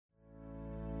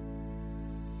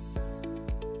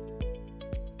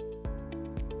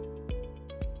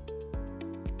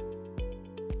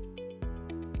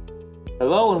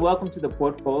Hello and welcome to the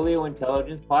Portfolio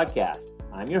Intelligence Podcast.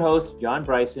 I'm your host, John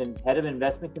Bryson, Head of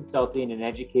Investment Consulting and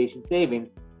Education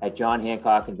Savings at John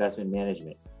Hancock Investment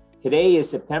Management. Today is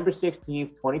September 16th,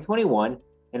 2021,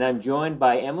 and I'm joined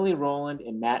by Emily Rowland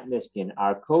and Matt Miskin,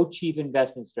 our Co-Chief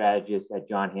Investment Strategists at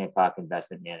John Hancock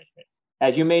Investment Management.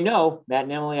 As you may know, Matt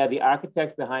and Emily are the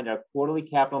architects behind our quarterly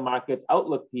capital markets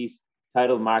outlook piece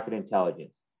titled Market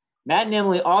Intelligence. Matt and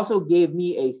Emily also gave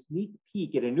me a sneak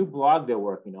peek at a new blog they're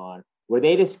working on, where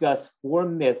they discuss 4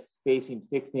 myths facing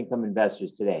fixed income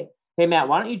investors today. Hey, Matt,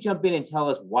 why don't you jump in and tell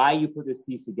us why you put this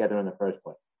piece together in the first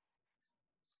place?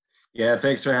 Yeah,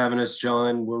 thanks for having us,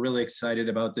 John. We're really excited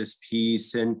about this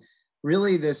piece. And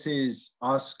really, this is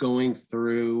us going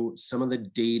through some of the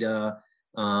data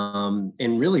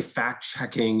and really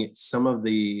fact-checking some of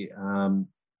the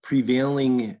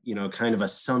prevailing, kind of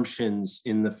assumptions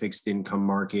in the fixed income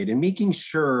market and making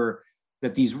sure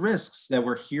that these risks that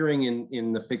we're hearing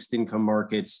in the fixed income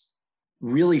markets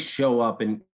really show up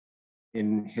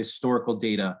in historical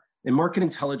data. And market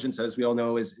intelligence, as we all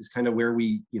know, is kind of where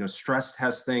we stress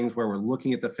test things, where we're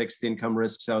looking at the fixed income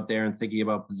risks out there and thinking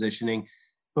about positioning.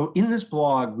 But in this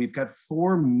blog, we've got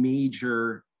 4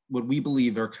 major, what we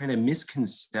believe are kind of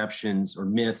misconceptions or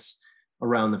myths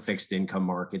around the fixed income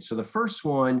market. So the first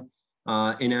one,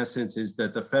 in essence, is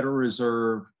that the Federal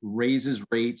Reserve raises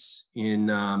rates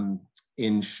in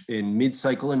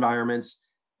mid-cycle environments,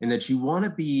 and that you want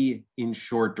to be in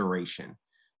short duration.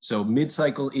 So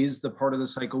mid-cycle is the part of the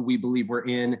cycle we believe we're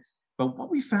in. But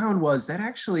what we found was that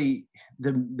actually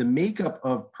the makeup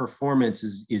of performance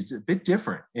is a bit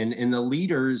different. And the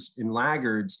leaders and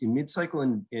laggards in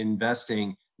mid-cycle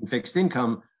investing in fixed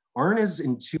income aren't as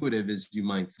intuitive as you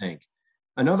might think.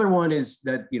 Another one is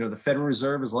that the Federal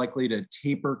Reserve is likely to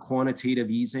taper quantitative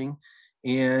easing.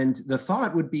 And the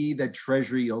thought would be that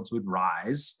Treasury yields would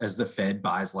rise as the Fed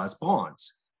buys less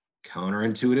bonds.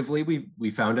 Counterintuitively, we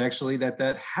found actually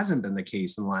that hasn't been the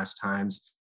case in the last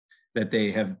times that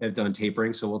they have done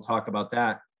tapering. So we'll talk about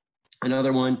that.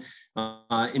 Another one,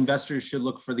 investors should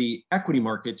look for the equity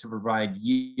market to provide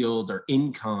yield or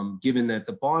income, given that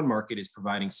the bond market is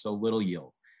providing so little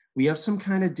yield. We have some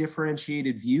kind of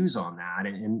differentiated views on that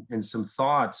and some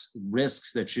thoughts,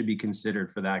 risks that should be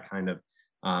considered for that kind of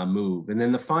move. And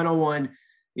then the final one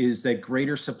is that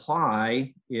greater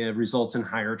supply results in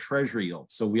higher Treasury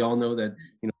yields. So we all know that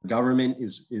the government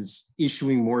is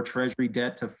issuing more Treasury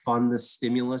debt to fund the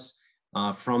stimulus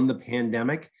from the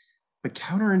pandemic, but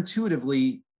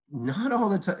counterintuitively, not all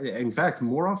the time. In fact,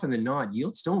 more often than not,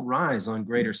 yields don't rise on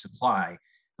greater supply,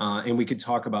 and we could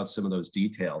talk about some of those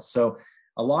details. So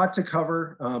a lot to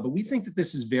cover, but we think that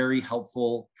this is very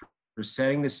helpful for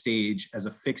setting the stage as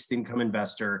a fixed income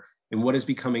investor in what is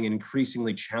becoming an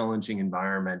increasingly challenging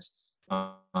environment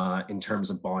in terms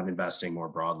of bond investing more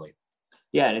broadly.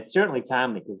 Yeah, and it's certainly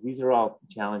timely because these are all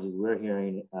challenges we're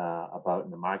hearing about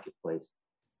in the marketplace,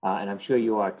 and I'm sure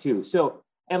you are too. So,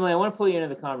 Emily, I want to pull you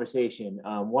into the conversation.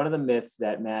 One of the myths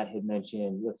that Matt had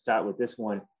mentioned, let's start with this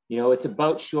one. It's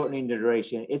about shortening the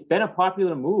duration. It's been a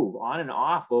popular move on and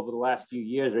off over the last few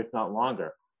years, or if not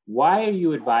longer. Why are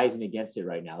you advising against it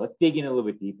right now? Let's dig in a little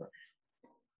bit deeper.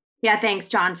 Yeah, thanks,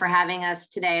 John, for having us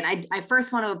today. And I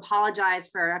first want to apologize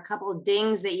for a couple of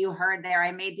dings that you heard there.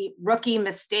 I made the rookie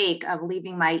mistake of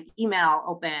leaving my email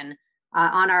open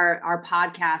on our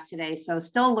podcast today. So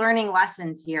still learning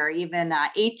lessons here, even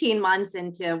 18 months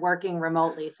into working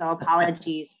remotely. So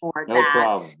apologies for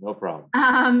that. No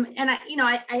problem. And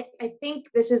I think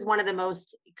this is one of the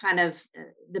most kind of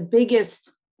the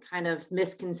biggest kind of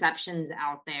misconceptions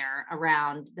out there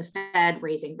around the Fed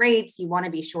raising rates. You want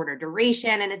to be shorter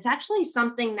duration. And it's actually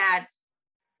something that,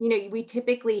 we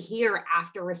typically hear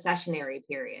after recessionary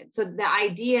periods. So the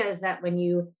idea is that when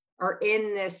you are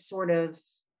in this sort of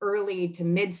early to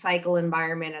mid-cycle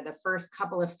environment or the first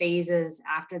couple of phases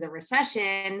after the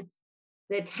recession,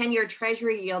 the 10-year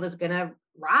Treasury yield is going to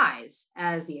rise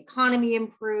as the economy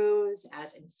improves,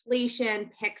 as inflation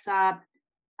picks up.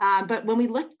 But when we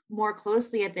look more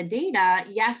closely at the data,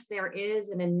 yes, there is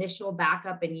an initial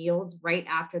backup in yields right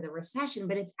after the recession,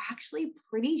 but it's actually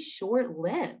pretty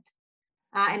short-lived.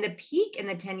 And the peak in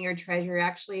the 10-year Treasury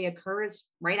actually occurs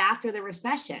right after the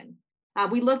recession.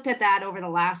 We looked at that over the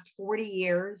last 40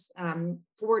 years,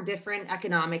 4 different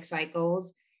economic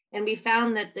cycles, and we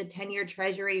found that the 10-year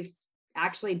Treasury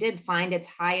actually did find its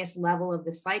highest level of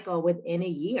the cycle within a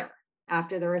year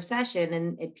after the recession,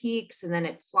 and it peaks and then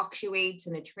it fluctuates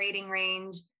in a trading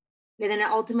range, and then it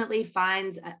ultimately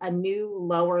finds a new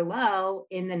lower low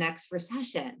in the next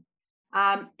recession.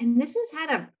 And this has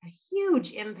had a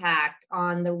huge impact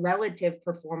on the relative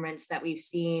performance that we've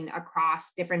seen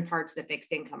across different parts of the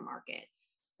fixed income market.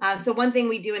 So one thing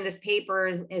we do in this paper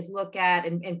is look at,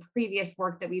 and previous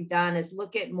work that we've done is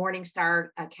look at Morningstar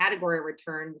category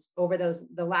returns over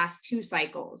the last 2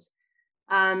 cycles.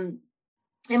 And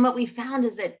what we found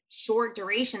is that short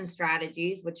duration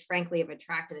strategies, which frankly have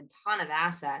attracted a ton of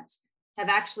assets, have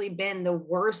actually been the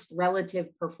worst relative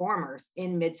performers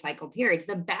in mid-cycle periods.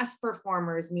 The best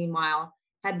performers, meanwhile,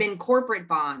 have been corporate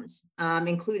bonds,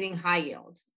 including high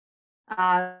yield.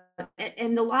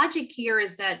 And the logic here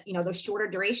is that, those shorter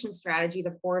duration strategies,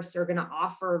 of course, are going to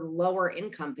offer lower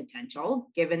income potential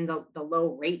given the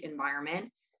low rate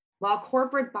environment, while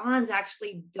corporate bonds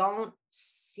actually don't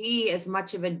see as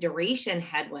much of a duration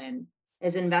headwind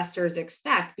as investors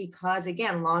expect, because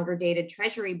again, longer dated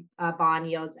treasury bond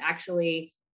yields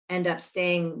actually end up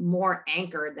staying more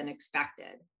anchored than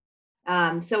expected.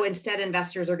 So instead,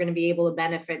 investors are going to be able to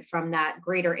benefit from that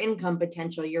greater income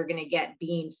potential you're going to get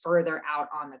being further out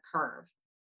on the curve.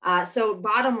 So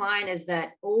bottom line is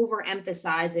that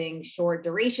overemphasizing short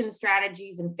duration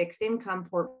strategies and fixed income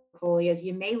portfolios,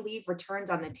 you may leave returns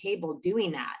on the table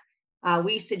doing that.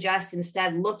 We suggest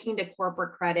instead looking to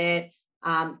corporate credit,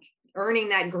 earning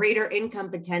that greater income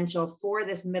potential for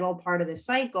this middle part of the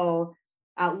cycle,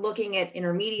 looking at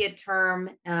intermediate term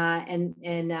and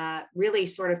really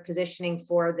sort of positioning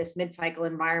for this mid-cycle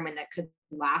environment that could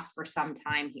last for some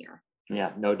time here.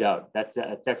 Yeah, no doubt. That's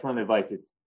excellent advice.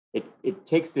 It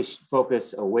takes the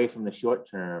focus away from the short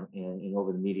term and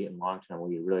over the medium and long term,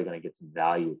 where you're really going to get some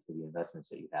value for the investments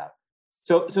that you have.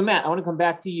 So Matt, I want to come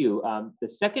back to you. The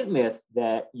second myth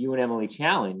that you and Emily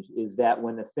challenge is that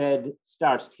when the Fed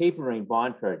starts tapering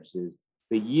bond purchases,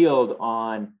 the yield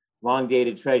on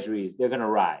long-dated treasuries, they're going to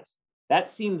rise. That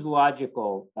seems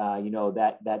logical,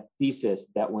 that thesis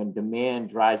that when demand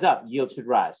dries up, yield should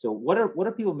rise. So what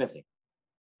are people missing?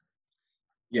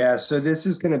 Yeah, so this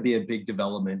is going to be a big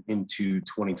development into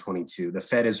 2022. The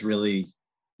Fed is really,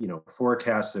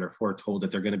 forecasted or foretold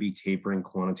that they're going to be tapering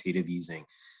quantitative easing.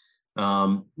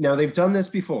 Now they've done this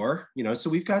before, so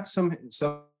we've got some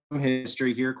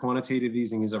history here. Quantitative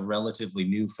easing is a relatively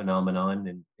new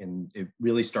phenomenon, and it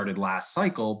really started last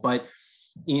cycle. But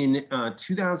in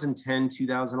 2010,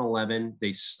 2011,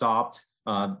 they stopped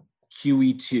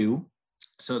QE2.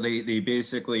 So they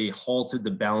basically halted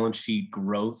the balance sheet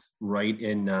growth right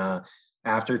in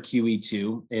after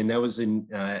QE2, and that was in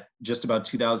just about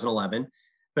 2011.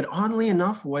 But oddly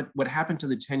enough, what happened to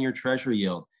the 10-year Treasury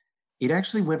yield? It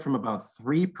actually went from about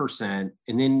 3%,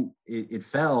 and then it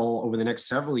fell over the next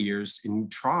several years and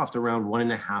troughed around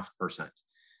 1.5%.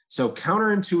 So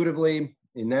counterintuitively,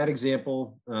 in that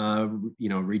example,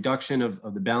 reduction of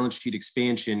the balance sheet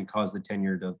expansion caused the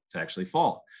 10-year to actually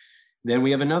fall. Then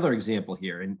we have another example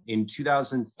here. In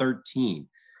 2013,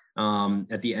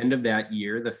 at the end of that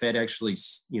year, the Fed actually,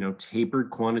 tapered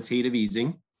quantitative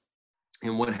easing.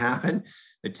 And what happened?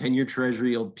 The 10-year Treasury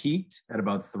yield peaked at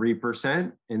about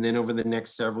 3%. And then over the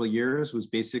next several years was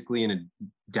basically in a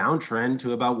downtrend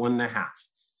to about 1.5%.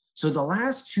 So the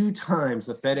last 2 times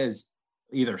the Fed has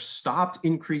either stopped,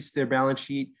 increased their balance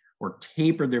sheet, or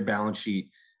tapered their balance sheet,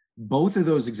 both of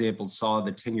those examples saw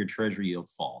the 10-year Treasury yield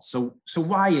fall. So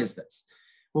why is this?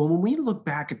 Well, when we look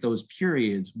back at those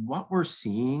periods, what we're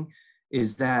seeing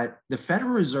is that the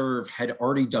Federal Reserve had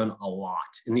already done a lot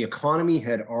and the economy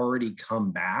had already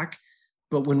come back.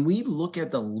 But when we look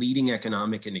at the leading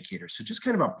economic indicators, so just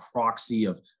kind of a proxy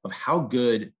of how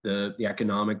good the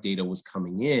economic data was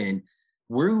coming in,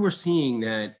 we were seeing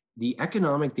that the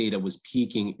economic data was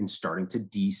peaking and starting to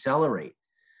decelerate,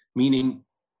 meaning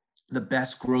the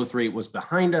best growth rate was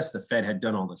behind us. The Fed had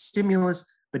done all the stimulus,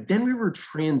 but then we were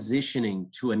transitioning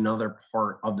to another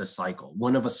part of the cycle,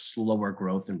 one of a slower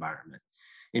growth environment.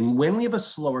 And when we have a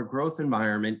slower growth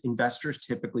environment, investors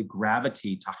typically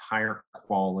gravitate to higher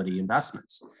quality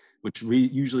investments, which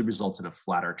usually results in a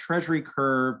flatter Treasury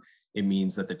curve. It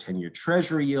means that the 10-year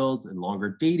Treasury yield and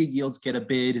longer dated yields get a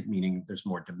bid, meaning there's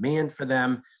more demand for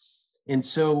them. And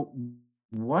so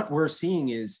what we're seeing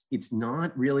is it's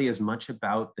not really as much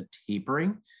about the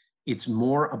tapering, it's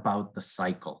more about the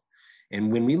cycle.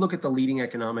 And when we look at the leading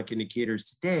economic indicators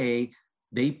today,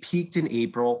 they peaked in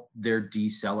April, they're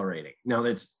decelerating. Now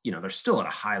that's, they're still at a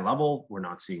high level. We're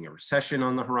not seeing a recession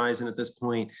on the horizon at this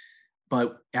point.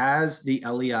 But as the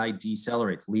LEI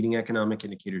decelerates, leading economic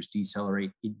indicators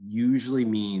decelerate, it usually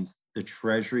means the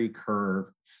Treasury curve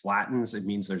flattens. It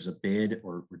means there's a bid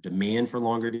or demand for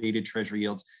longer dated Treasury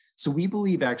yields. So we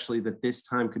believe actually that this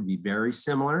time could be very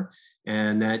similar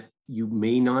and that you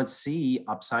may not see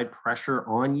upside pressure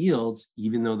on yields,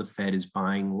 even though the Fed is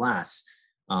buying less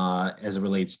as it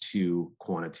relates to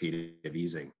quantitative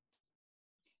easing.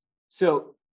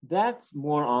 So That's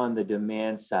more on the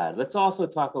demand side. Let's also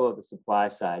talk about the supply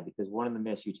side, because one of the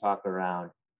myths you talk around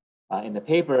in the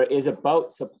paper is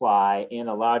about supply and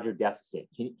a larger deficit.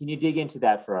 Can you dig into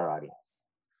that for our audience?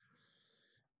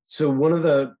 So one of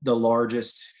the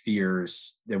largest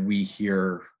fears that we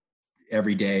hear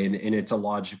every day, and it's a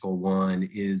logical one,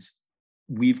 is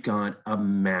we've got a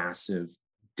massive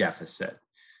deficit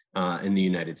in the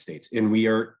United States, and we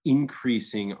are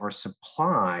increasing our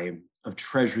supply of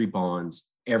treasury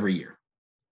bonds every year.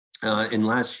 And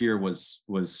last year was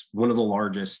one of the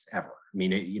largest ever. I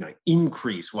mean,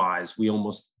 increase wise, we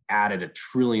almost added $1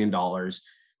 trillion.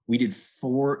 We did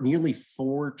nearly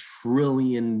 $4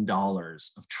 trillion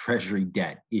of treasury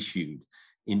debt issued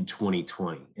in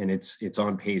 2020, and it's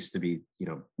on pace to be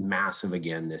massive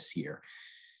again this year.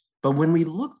 But when we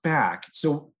look back,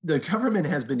 so the government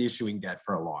has been issuing debt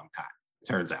for a long time,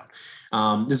 turns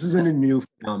out. This isn't a new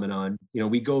phenomenon.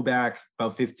 We go back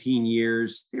about 15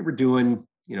 years, they were doing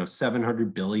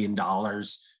 $700 billion.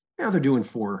 Now they're doing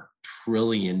 $4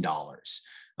 trillion.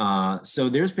 So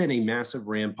there's been a massive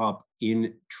ramp up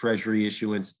in treasury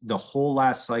issuance. The whole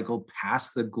last cycle,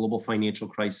 past the global financial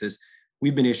crisis,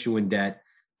 we've been issuing debt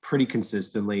pretty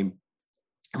consistently.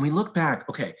 And we look back,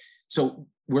 okay, so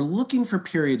we're looking for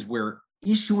periods where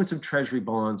issuance of treasury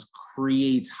bonds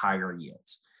creates higher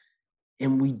yields.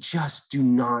 And we just do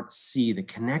not see the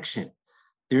connection.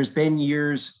 There's been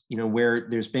years, where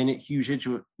there's been a huge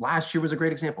issue. Last year was a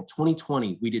great example.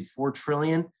 2020, we did $4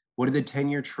 trillion. What did the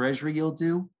 10-year treasury yield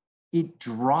do? It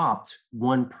dropped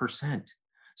 1%.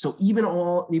 So even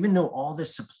though all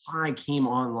this supply came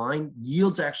online,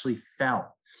 yields actually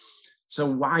fell. So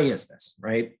why is this,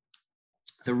 right?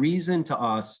 The reason to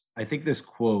us, I think this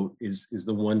quote is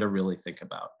the one to really think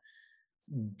about.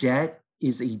 Debt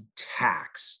is a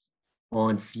tax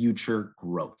on future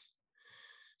growth.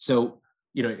 So,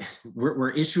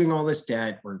 we're issuing all this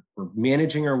debt, we're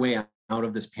managing our way out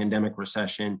of this pandemic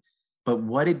recession, but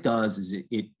what it does is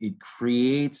it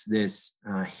creates this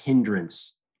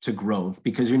hindrance to growth,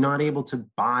 because you're not able to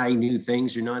buy new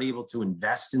things, you're not able to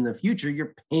invest in the future,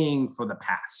 you're paying for the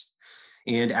past.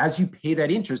 And as you pay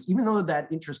that interest, even though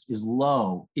that interest is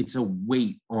low, it's a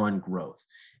weight on growth.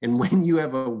 And when you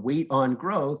have a weight on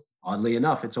growth, oddly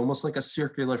enough, it's almost like a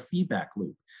circular feedback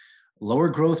loop. Lower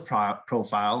growth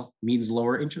profile means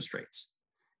lower interest rates.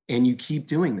 And you keep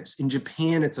doing this. In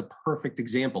Japan, it's a perfect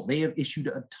example. They have issued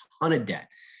a ton of debt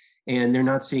and they're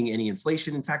not seeing any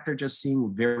inflation. In fact, they're just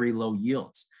seeing very low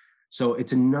yields. So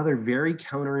it's another very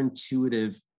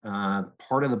counterintuitive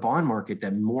part of the bond market,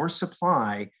 that more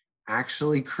supply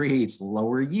actually creates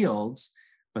lower yields.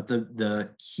 But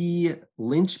the key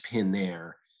linchpin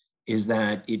there is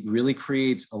that it really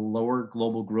creates a lower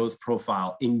global growth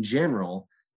profile in general.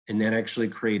 And that actually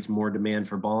creates more demand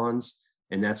for bonds.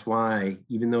 And that's why,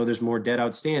 even though there's more debt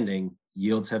outstanding,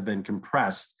 yields have been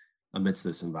compressed amidst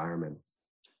this environment.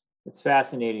 It's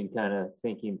fascinating kind of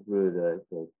thinking through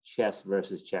the chess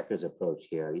versus checkers approach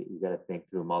here. You got to think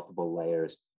through multiple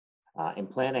layers and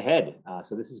plan ahead.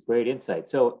 So this is great insight.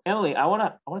 So Emily, I want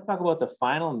to talk about the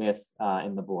final myth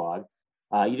in the blog.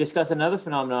 You discuss another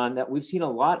phenomenon that we've seen a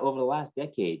lot over the last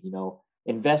decade,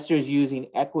 investors using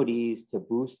equities to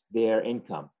boost their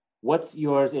income. What's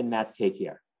yours and Matt's take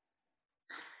here?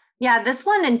 Yeah, this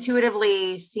one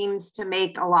intuitively seems to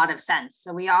make a lot of sense.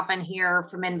 So we often hear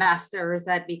from investors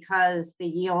that because the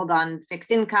yield on fixed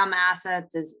income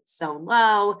assets is so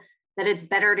low, that it's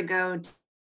better to go to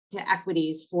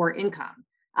equities for income.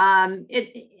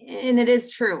 It is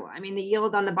true. I mean, the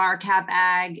yield on the bar cap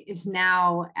ag is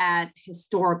now at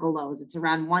historical lows. It's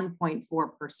around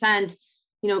 1.4%.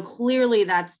 Clearly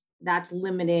that's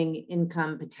limiting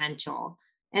income potential.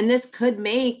 And this could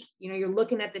make, you're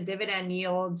looking at the dividend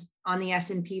yield on the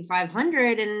S&P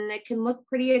 500, and it can look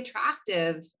pretty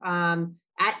attractive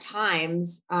at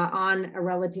times on a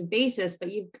relative basis,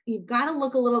 but you've got to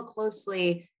look a little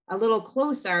closer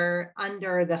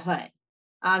under the hood.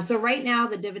 So right now,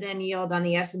 the dividend yield on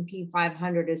the S&P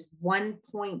 500 is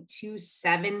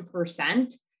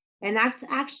 1.27%, and that's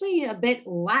actually a bit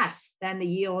less than the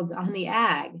yield on the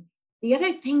ag. The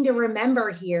other thing to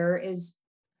remember here is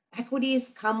equities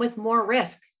come with more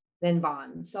risk than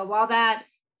bonds. So while that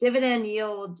dividend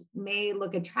yield may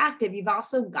look attractive, you've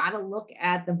also got to look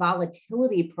at the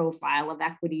volatility profile of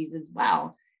equities as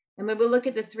well. And when we look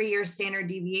at the 3-year standard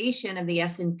deviation of the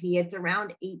S&P, it's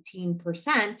around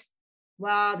 18%,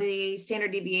 while the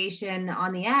standard deviation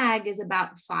on the ag is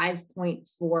about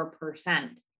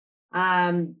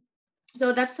 5.4%.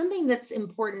 So that's something that's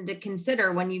important to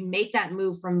consider when you make that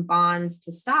move from bonds to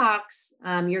stocks.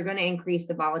 You're going to increase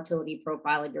the volatility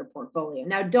profile of your portfolio.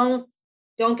 Now, don't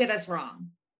get us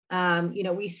wrong.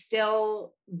 We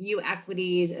still view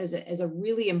equities as a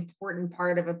really important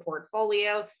part of a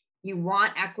portfolio. You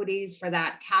want equities for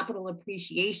that capital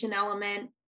appreciation element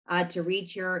to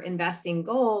reach your investing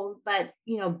goals. But,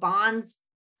 bonds,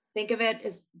 think of it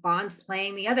as bonds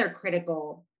playing the other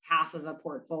critical half of a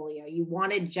portfolio. You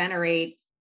want to generate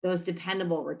those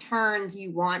dependable returns.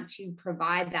 You want to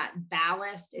provide that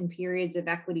ballast in periods of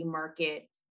equity market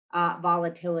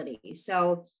volatility.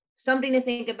 So something to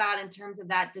think about in terms of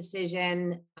that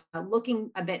decision,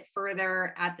 looking a bit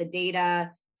further at the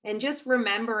data and just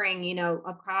remembering,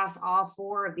 across all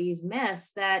four of these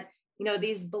myths that,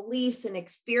 these beliefs and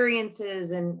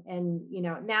experiences and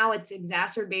now it's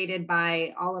exacerbated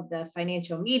by all of the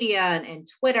financial media and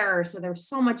Twitter. So there's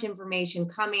so much information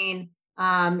coming.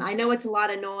 I know it's a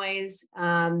lot of noise.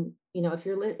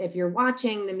 If you're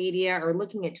watching the media or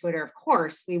looking at Twitter, of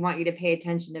course, we want you to pay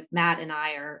attention if Matt and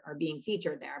I are being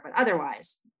featured there, but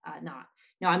otherwise not.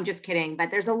 No, I'm just kidding.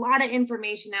 But there's a lot of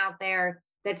information out there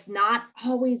that's not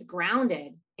always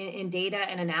grounded in data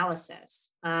and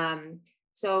analysis.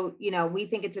 So, we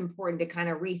think it's important to kind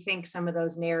of rethink some of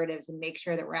those narratives and make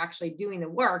sure that we're actually doing the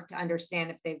work to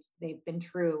understand if they've been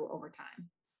true over time.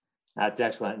 That's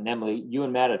excellent. And Emily, you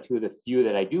and Matt are two of the few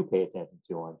that I do pay attention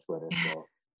to on Twitter. So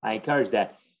I encourage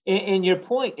that. And your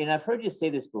point, and I've heard you say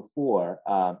this before,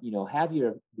 have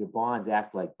your bonds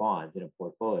act like bonds in a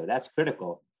portfolio. That's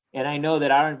critical. And I know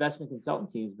that our investment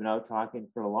consultant team has been out talking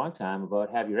for a long time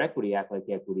about have your equity act like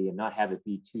equity and not have it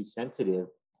be too sensitive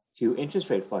to interest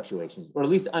rate fluctuations, or at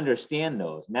least understand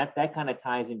those. And that kind of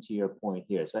ties into your point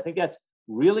here. So I think that's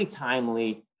really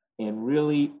timely and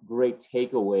really great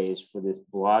takeaways for this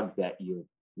blog that you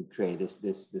created,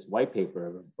 this white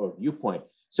paper or viewpoint.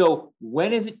 So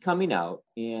when is it coming out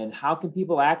and how can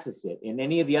people access it? And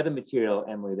any of the other material,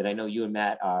 Emily, that I know you and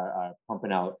Matt are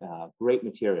pumping out, great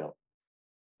material.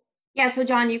 Yeah, so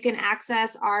John, you can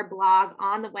access our blog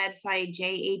on the website,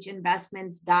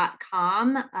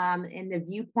 jhinvestments.com, in the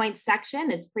viewpoint section.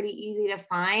 It's pretty easy to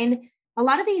find. A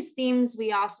lot of these themes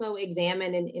we also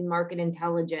examine in Market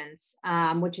Intelligence,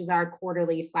 which is our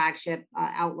quarterly flagship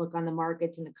outlook on the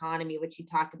markets and economy, which you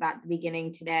talked about at the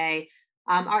beginning today.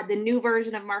 The new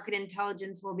version of Market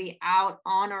Intelligence will be out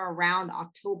on or around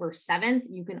October 7th.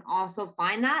 You can also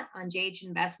find that on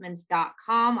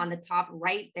jhinvestments.com. On the top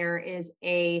right, there is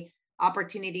a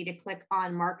opportunity to click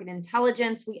on Market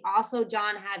Intelligence. We also,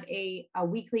 John, have a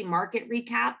weekly market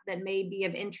recap that may be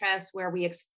of interest where we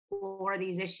explore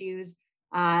these issues.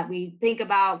 We think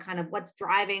about kind of what's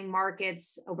driving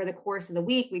markets over the course of the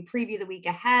week. We preview the week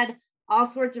ahead, all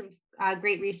sorts of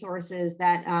great resources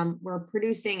that we're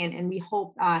producing and we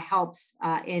hope helps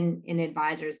in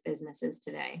advisors' businesses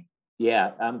today.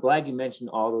 Yeah, I'm glad you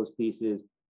mentioned all those pieces.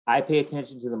 I pay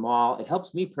attention to them all. It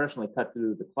helps me personally cut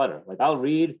through the clutter. Like I'll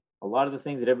read a lot of the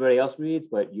things that everybody else reads,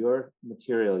 but yours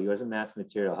and Matt's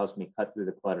material helps me cut through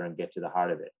the clutter and get to the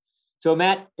heart of it. So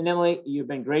Matt and Emily, you've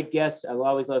been great guests. I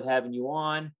always love having you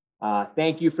on.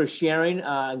 Thank you for sharing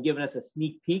and giving us a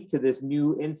sneak peek to this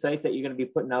new insights that you're going to be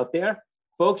putting out there.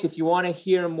 Folks, if you want to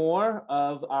hear more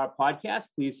of our podcast,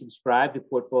 please subscribe to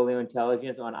Portfolio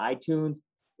Intelligence on iTunes,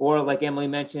 or like Emily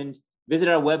mentioned, visit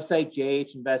our website,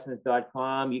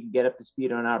 jhinvestments.com. You can get up to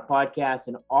speed on our podcast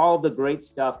and all the great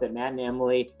stuff that Matt and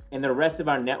Emily and the rest of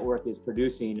our network is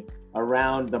producing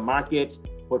around the market,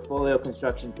 portfolio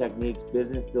construction techniques,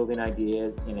 business building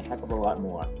ideas, and a heck of a lot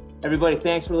more. Everybody,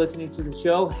 thanks for listening to the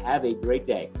show. Have a great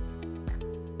day.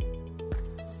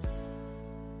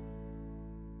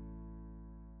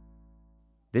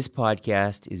 This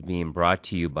podcast is being brought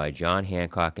to you by John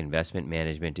Hancock Investment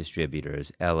Management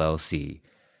Distributors, LLC,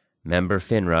 member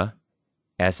FINRA,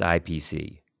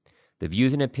 SIPC. The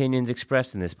views and opinions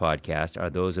expressed in this podcast are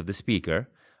those of the speaker,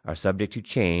 are subject to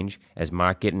change as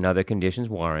market and other conditions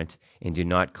warrant, and do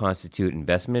not constitute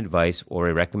investment advice or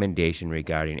a recommendation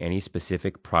regarding any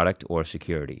specific product or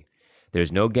security. There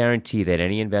is no guarantee that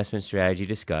any investment strategy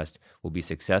discussed will be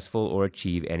successful or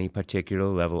achieve any particular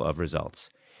level of results.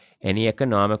 Any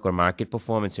economic or market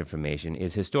performance information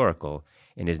is historical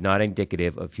and is not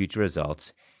indicative of future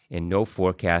results, and no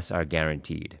forecasts are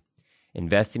guaranteed.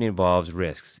 Investing involves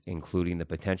risks, including the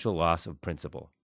potential loss of principal.